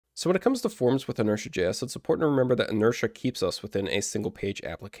So when it comes to forms with InertiaJS, it's important to remember that Inertia keeps us within a single page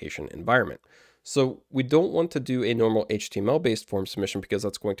application environment. So we don't want to do a normal HTML-based form submission because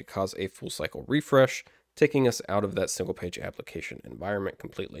that's going to cause a full cycle refresh, taking us out of that single page application environment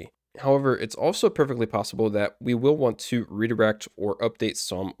completely. However, it's also perfectly possible that we will want to redirect or update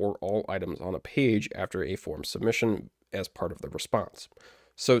some or all items on a page after a form submission as part of the response.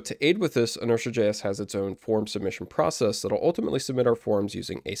 So to aid with this, InertiaJS has its own form submission process that'll ultimately submit our forms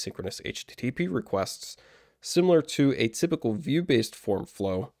using asynchronous HTTP requests, similar to a typical view-based form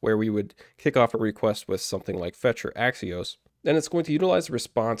flow where we would kick off a request with something like fetch or Axios. Then it's going to utilize the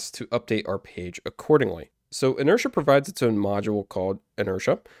response to update our page accordingly. So Inertia provides its own module called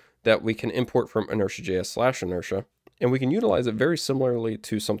Inertia that we can import from InertiaJS/Inertia, and we can utilize it very similarly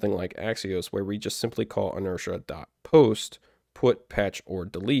to something like Axios, where we just simply call inertia.post, put, patch, or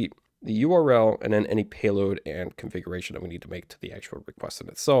delete the URL, and then any payload and configuration that we need to make to the actual request in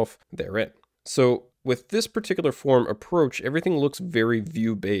itself therein. So with this particular form approach, everything looks very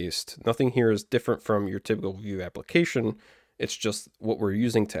view-based. Nothing here is different from your typical view application. It's just what we're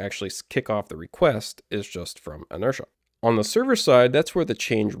using to actually kick off the request is just from Inertia. On the server side, that's where the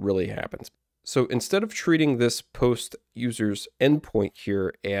change really happens. So instead of treating this post user's endpoint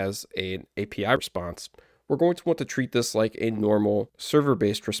here as an API response, we're going to want to treat this like a normal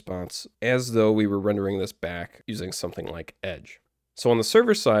server-based response, as though we were rendering this back using something like Edge. So on the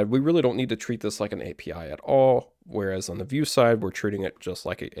server side, we really don't need to treat this like an API at all, whereas on the view side, we're treating it just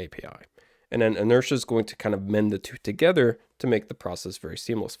like an API. And then Inertia is going to kind of mend the two together to make the process very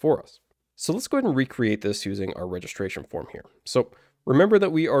seamless for us. So let's go ahead and recreate this using our registration form here. So remember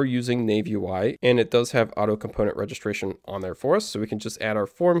that we are using Nave UI, and it does have auto component registration on there for us. So we can just add our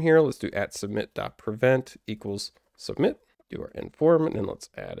form here. Let's do @submit.prevent equals submit, do our end form, and then let's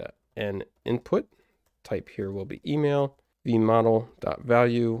add an input. Type here will be email,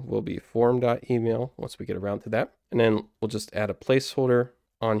 vmodel.value will be form.email once we get around to that. And then we'll just add a placeholder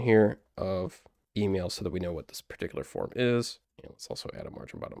on here of email so that we know what this particular form is. And let's also add a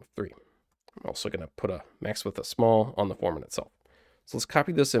margin bottom of 3. I'm also going to put a max width of small on the form in itself. So let's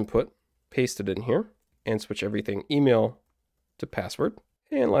copy this input, paste it in here, and switch everything email to password.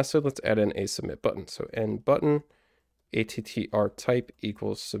 And lastly, let's add in a submit button. So end button, attr type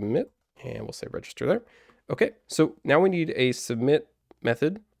equals submit, and we'll say register there. Okay, so now we need a submit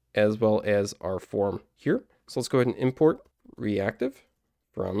method as well as our form here. So let's go ahead and import reactive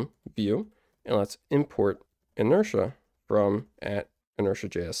from view, and let's import inertia from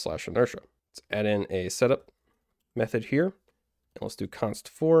 @InertiaJS/Inertia. Let's add in a setup method here, and let's do const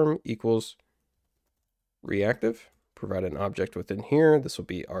form equals reactive. Provide an object within here. This will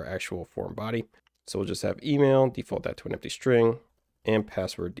be our actual form body. So we'll just have email, default that to an empty string, and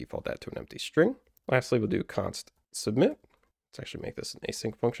password, default that to an empty string. Lastly, we'll do const submit. Let's actually make this an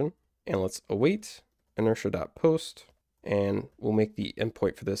async function, and let's await inertia.post, and we'll make the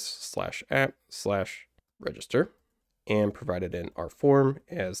endpoint for this /app/register and provide it in our form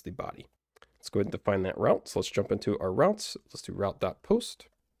as the body. Let's go ahead and define that route. So let's jump into our routes. Let's do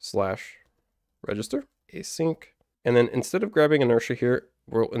route.post/register async. And then instead of grabbing inertia here,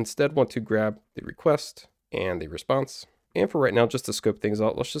 we'll instead want to grab the request and the response. And for right now, just to scope things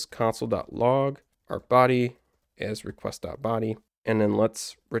out, let's just console.log our body as request.body. And then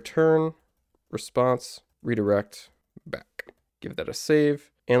let's return response redirect back. Give that a save.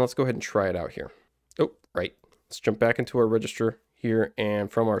 And let's go ahead and try it out here. Oh, right. Let's jump back into our register here.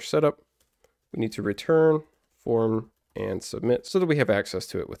 And from our setup, we need to return form and submit so that we have access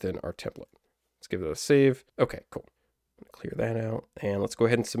to it within our template. Let's give it a save. Okay, cool. Clear that out. And let's go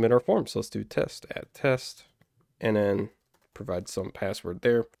ahead and submit our form. So let's do test, add test, and then provide some password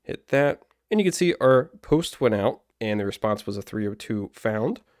there. Hit that. And you can see our post went out and the response was a 302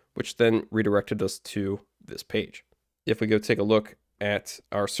 found, which then redirected us to this page. If we go take a look at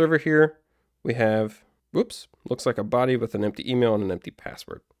our server here, we have, whoops, looks like a body with an empty email and an empty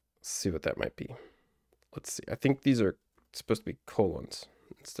password. Let's see what that might be. Let's see. I think these are supposed to be colons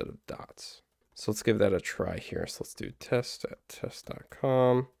instead of dots. So let's give that a try here. So let's do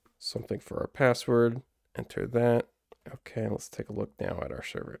test@test.com, something for our password, enter that. Okay, let's take a look now at our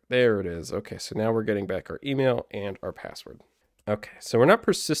server. There it is. Okay, so now we're getting back our email and our password. Okay, so we're not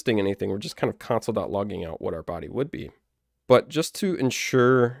persisting anything. We're just kind of console.logging out what our body would be. But just to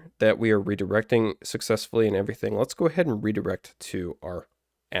ensure that we are redirecting successfully and everything, let's go ahead and redirect to our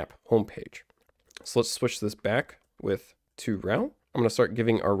app homepage. So let's switch this back with to route. I'm going to start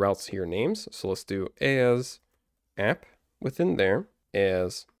giving our routes here names. So let's do as app within there,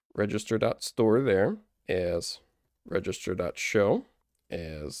 as register.store there, as register.show,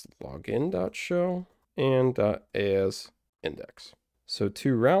 as login.show, and as index. So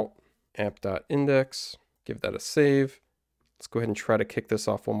to route app.index, give that a save. Let's go ahead and try to kick this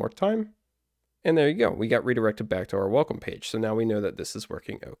off one more time. And there you go. We got redirected back to our welcome page. So now we know that this is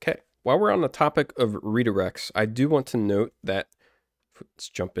working okay. While we're on the topic of redirects, I do want to note that, let's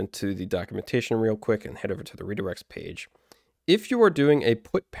jump into the documentation real quick and head over to the redirects page. If you are doing a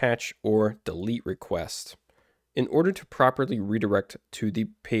put, patch, or delete request, in order to properly redirect to the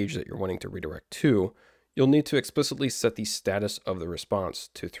page that you're wanting to redirect to, you'll need to explicitly set the status of the response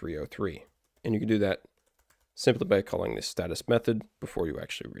to 303. And you can do that simply by calling the status method before you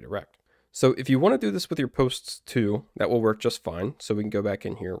actually redirect. So if you want to do this with your posts too, that will work just fine. So we can go back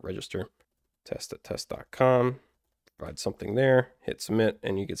in here, register test@test.com, provide something there, hit submit,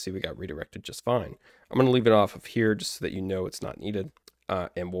 and you can see we got redirected just fine. I'm going to leave it off of here just so that you know it's not needed,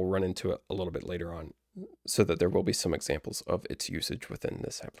 and we'll run into it a little bit later on so that there will be some examples of its usage within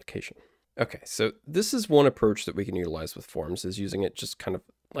this application. Okay, so this is one approach that we can utilize with forms, is using it just kind of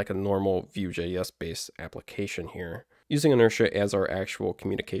like a normal Vue.js based application here, using Inertia as our actual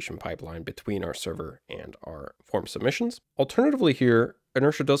communication pipeline between our server and our form submissions. Alternatively here,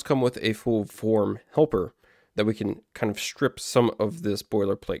 Inertia does come with a full form helper that we can kind of strip some of this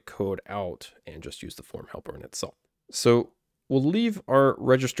boilerplate code out and just use the form helper in itself. So we'll leave our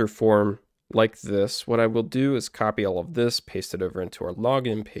register form like this. What I will do is copy all of this, paste it over into our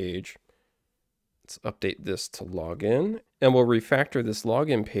login page. Let's update this to login, and we'll refactor this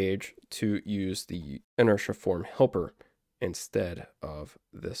login page to use the Inertia form helper instead of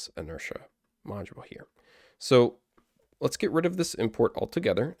this Inertia module here. So let's get rid of this import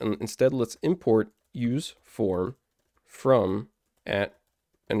altogether, and instead let's import use form from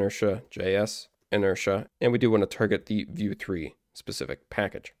 @InertiaJS Inertia, and we do want to target the Vue 3 specific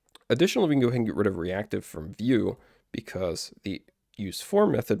package. Additionally, we can go ahead and get rid of reactive from Vue because the use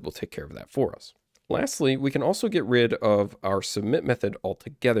form method will take care of that for us. Lastly, we can also get rid of our submit method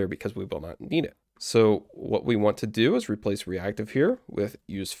altogether because we will not need it. So what we want to do is replace reactive here with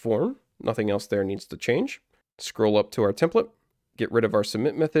use form. Nothing else there needs to change. Scroll up to our template, get rid of our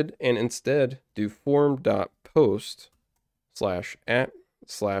submit method, and instead do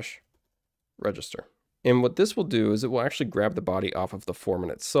form.post/@/register. And what this will do is it will actually grab the body off of the form in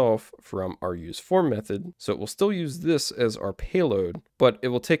itself from our use form method. So it will still use this as our payload, but it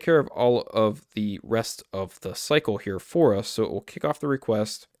will take care of all of the rest of the cycle here for us. So it will kick off the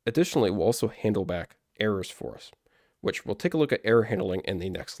request. Additionally, it will also handle back errors for us, which we'll take a look at error handling in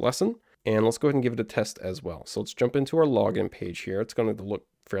the next lesson. And let's go ahead and give it a test as well. So let's jump into our login page here. It's going to look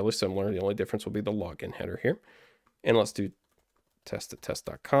fairly similar. The only difference will be the login header here. And let's do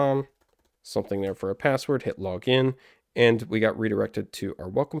test@test.com. Something there for a password, hit login, and we got redirected to our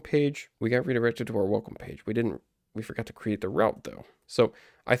welcome page. We forgot to create the route though. So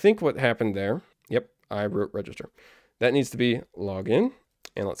I think what happened there, yep, I wrote register. That needs to be login,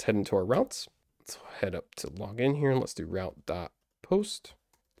 and let's head into our routes. Let's head up to login here, and let's do route.post,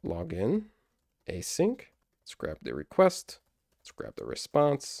 login, async. Let's grab the request, let's grab the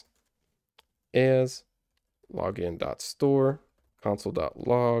response as login.store,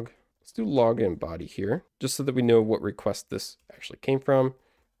 console.log. Let's do login body here, just so that we know what request this actually came from.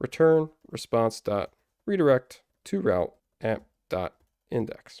 Return response.redirect to route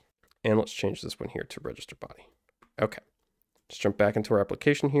app.index. And let's change this one here to register body. Okay, let's jump back into our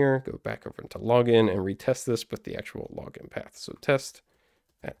application here, go back over into login and retest this with the actual login path. So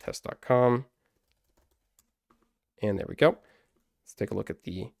test@test.com. And there we go. Let's take a look at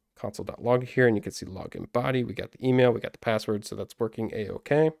the console.log here, and you can see login body. We got the email, we got the password, so that's working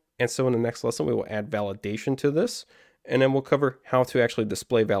a-okay. And so in the next lesson, we will add validation to this, and then we'll cover how to actually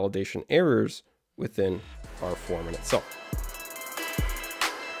display validation errors within our form in itself.